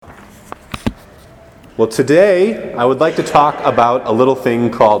Well, today I would like to talk about a little thing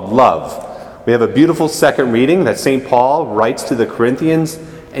called love. We have a beautiful second reading that St. Paul writes to the Corinthians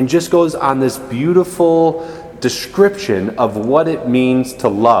and just goes on this beautiful description of what it means to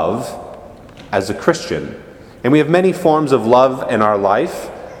love as a Christian. And we have many forms of love in our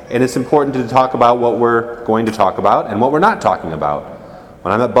life, and it's important to talk about what we're going to talk about and what we're not talking about.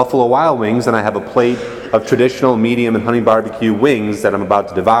 When I'm at Buffalo Wild Wings and I have a plate of traditional medium and honey barbecue wings that I'm about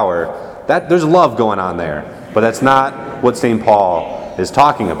to devour, there's love going on there. But that's not what St. Paul is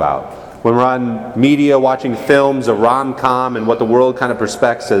talking about. When we're on media watching films, a rom-com, and what the world kind of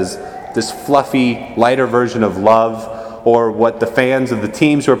perspects as this fluffy, lighter version of love, or what the fans of the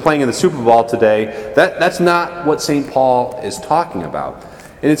teams who are playing in the Super Bowl today, that's not what St. Paul is talking about.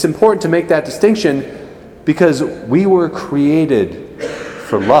 And it's important to make that distinction because we were created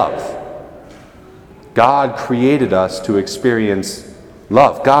for love. God created us to experience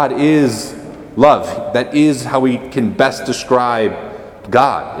love. God is love. That is how we can best describe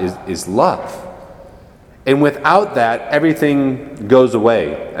God, is love. And without that, everything goes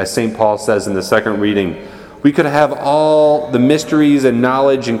away. As St. Paul says in the second reading, we could have all the mysteries and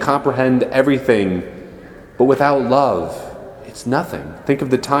knowledge and comprehend everything, but without love, it's nothing. Think of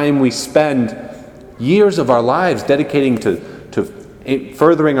the time we spend years of our lives dedicating to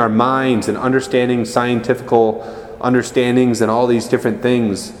furthering our minds and understanding scientific understandings and all these different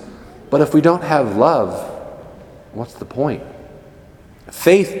things. But if we don't have love, what's the point?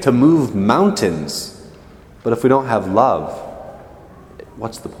 Faith to move mountains, but if we don't have love,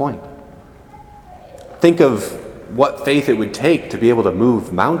 what's the point? Think of what faith it would take to be able to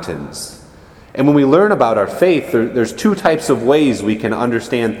move mountains. And when we learn about our faith, there's two types of ways we can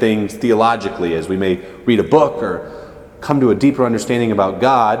understand things theologically, as we may read a book or come to a deeper understanding about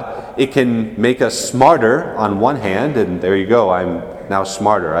God. It can make us smarter on one hand, and there you go, I'm now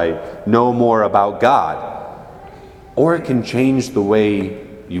smarter. I know more about God. Or it can change the way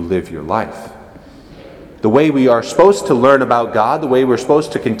you live your life. The way we are supposed to learn about God, the way we're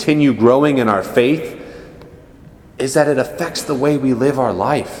supposed to continue growing in our faith, is that it affects the way we live our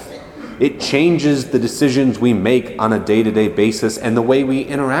life. It changes the decisions we make on a day-to-day basis and the way we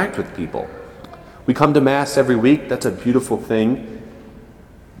interact with people. We come to Mass every week. That's a beautiful thing.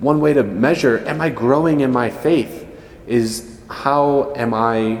 One way to measure, am I growing in my faith, is how am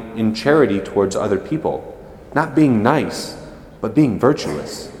I in charity towards other people? Not being nice, but being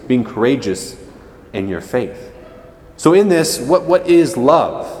virtuous, being courageous in your faith. So in this, what is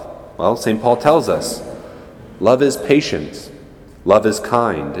love? Well, St. Paul tells us, love is patient. Love is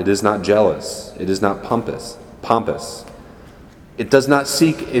kind. It is not jealous. It is not pompous. It does not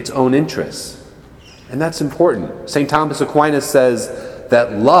seek its own interests. And that's important. St. Thomas Aquinas says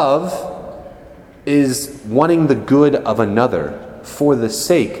that love is wanting the good of another for the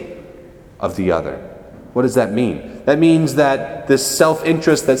sake of the other. What does that mean? That means that this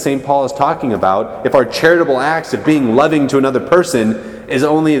self-interest that St. Paul is talking about, if our charitable acts of being loving to another person is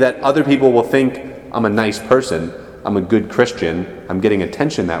only that other people will think, I'm a nice person, I'm a good Christian, I'm getting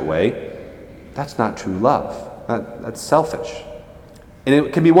attention that way, that's not true love. That's selfish. And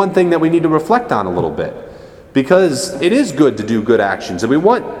it can be one thing that we need to reflect on a little bit, because it is good to do good actions, and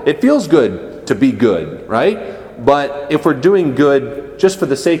it feels good to be good, right? But if we're doing good just for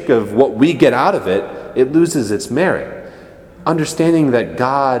the sake of what we get out of it, it loses its merit. Understanding that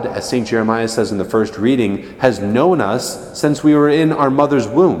God, as St. Jeremiah says in the first reading, has known us since we were in our mother's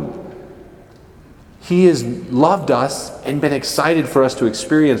womb. He has loved us and been excited for us to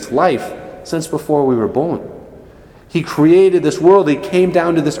experience life since before we were born. He created this world. He came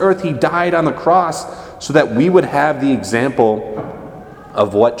down to this earth. He died on the cross so that we would have the example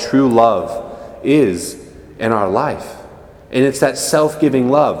of what true love is in our life. And it's that self-giving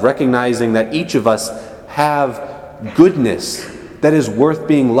love, recognizing that each of us have goodness that is worth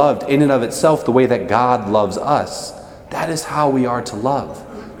being loved in and of itself the way that God loves us. That is how we are to love.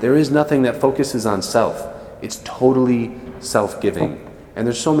 There is nothing that focuses on self. It's totally self-giving. And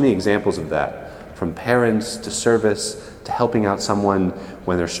there's so many examples of that. From parents to service to helping out someone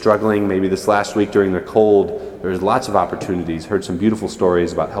when they're struggling. Maybe this last week during the cold, there's lots of opportunities. Heard some beautiful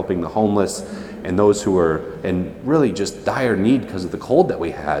stories about helping the homeless and those who were in really just dire need because of the cold that we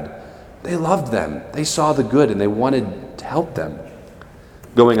had. They loved them. They saw the good and they wanted to help them.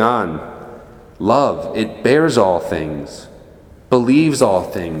 Going on, love, it bears all things, believes all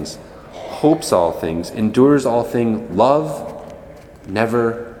things, hopes all things, endures all things. Love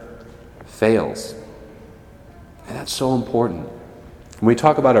never fails. And that's so important. When we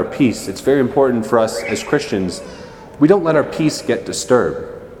talk about our peace, it's very important for us as Christians. We don't let our peace get disturbed.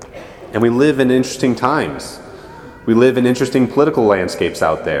 And we live in interesting times. We live in interesting political landscapes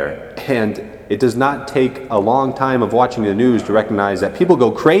out there, and it does not take a long time of watching the news to recognize that people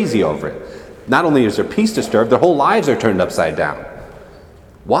go crazy over it. Not only is their peace disturbed, their whole lives are turned upside down.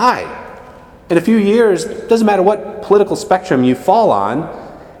 Why? In a few years, it doesn't matter what political spectrum you fall on,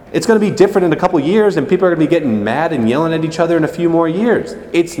 it's going to be different in a couple years, and people are going to be getting mad and yelling at each other in a few more years.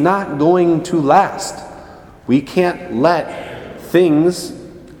 It's not going to last. We can't let things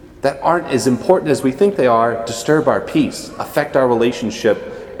that aren't as important as we think they are disturb our peace, affect our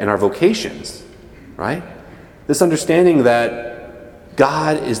relationship and our vocations, right? This understanding that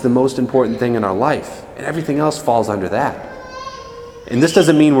God is the most important thing in our life, and everything else falls under that. And this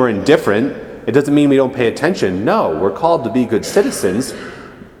doesn't mean we're indifferent. It doesn't mean we don't pay attention. No, we're called to be good citizens,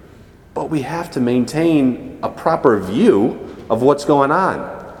 but we have to maintain a proper view of what's going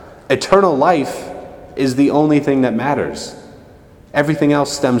on. Eternal life is the only thing that matters. Everything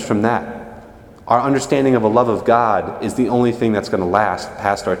else stems from that. Our understanding of a love of God is the only thing that's going to last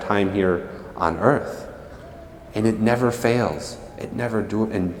past our time here on earth. And it never fails.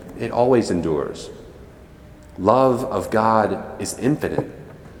 And it always endures. Love of God is infinite.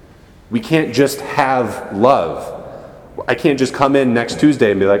 We can't just have love. I can't just come in next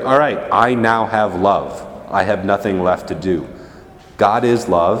Tuesday and be like, all right, I now have love. I have nothing left to do. God is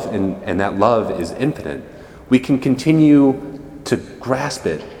love, and that love is infinite. We can continue to grasp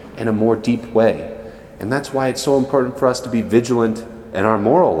it in a more deep way. And that's why it's so important for us to be vigilant in our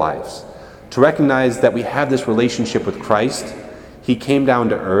moral lives, to recognize that we have this relationship with Christ. He came down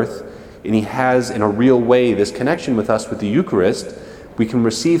to earth, and he has, in a real way, this connection with us with the Eucharist. We can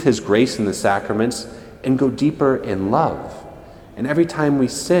receive his grace in the sacraments and go deeper in love. And every time we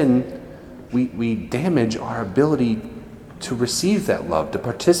sin, we damage our ability to receive that love, to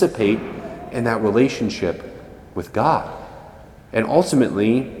participate in that relationship with God. And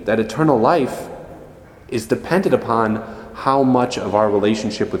ultimately, that eternal life is dependent upon how much of our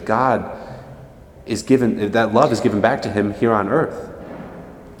relationship with God is given, that love is given back to him here on earth.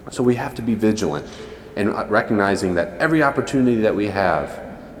 So we have to be vigilant and recognizing that every opportunity that we have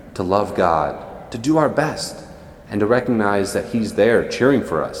to love God, to do our best, and to recognize that he's there cheering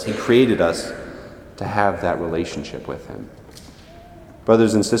for us. He created us to have that relationship with him.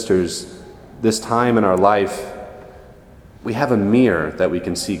 Brothers and sisters, this time in our life, we have a mirror that we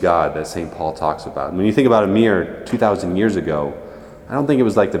can see God that St. Paul talks about. And when you think about a mirror 2,000 years ago, I don't think it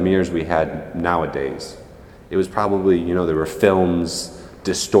was like the mirrors we had nowadays. It was probably, there were films,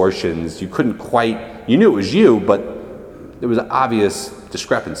 distortions. You couldn't quite, you knew it was you, but there was obvious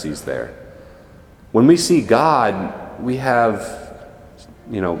discrepancies there. When we see God, we have,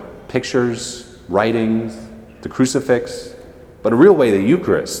 pictures, writings, the crucifix, but a real way, the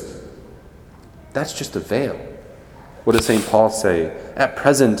Eucharist, that's just a veil. What does St. Paul say? At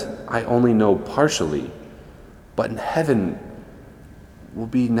present, I only know partially, but in heaven, we'll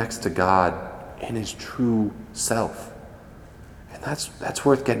be next to God in his true self. And that's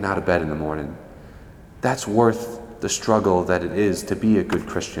worth getting out of bed in the morning. That's worth the struggle that it is to be a good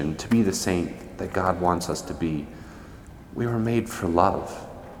Christian, to be the saint that God wants us to be. We were made for love.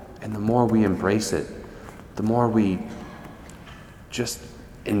 And the more we embrace it, the more we just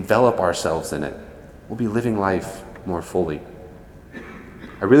envelop ourselves in it, we'll be living life more fully.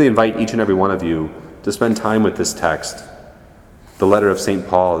 I really invite each and every one of you to spend time with this text, the letter of St.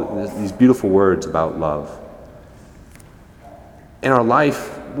 Paul, these beautiful words about love. In our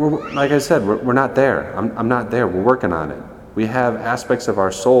life, like I said, we're not there. I'm not there. We're working on it. We have aspects of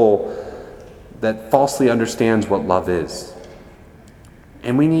our soul that falsely understands what love is.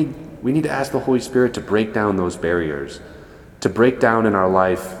 And we need to ask the Holy Spirit to break down those barriers, to break down in our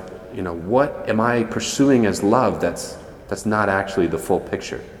life, what am I pursuing as love that's not actually the full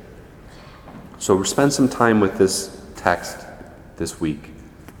picture. So spend some time with this text this week.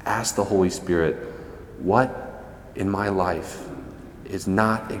 Ask the Holy Spirit, what in my life is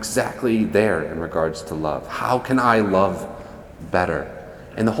not exactly there in regards to love? How can I love better?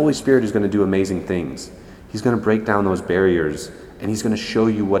 And the Holy Spirit is going to do amazing things. He's going to break down those barriers, and he's going to show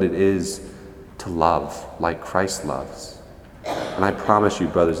you what it is to love like Christ loves. And I promise you,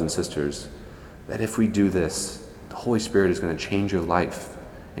 brothers and sisters, that if we do this, the Holy Spirit is going to change your life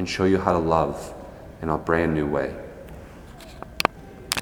and show you how to love in a brand new way.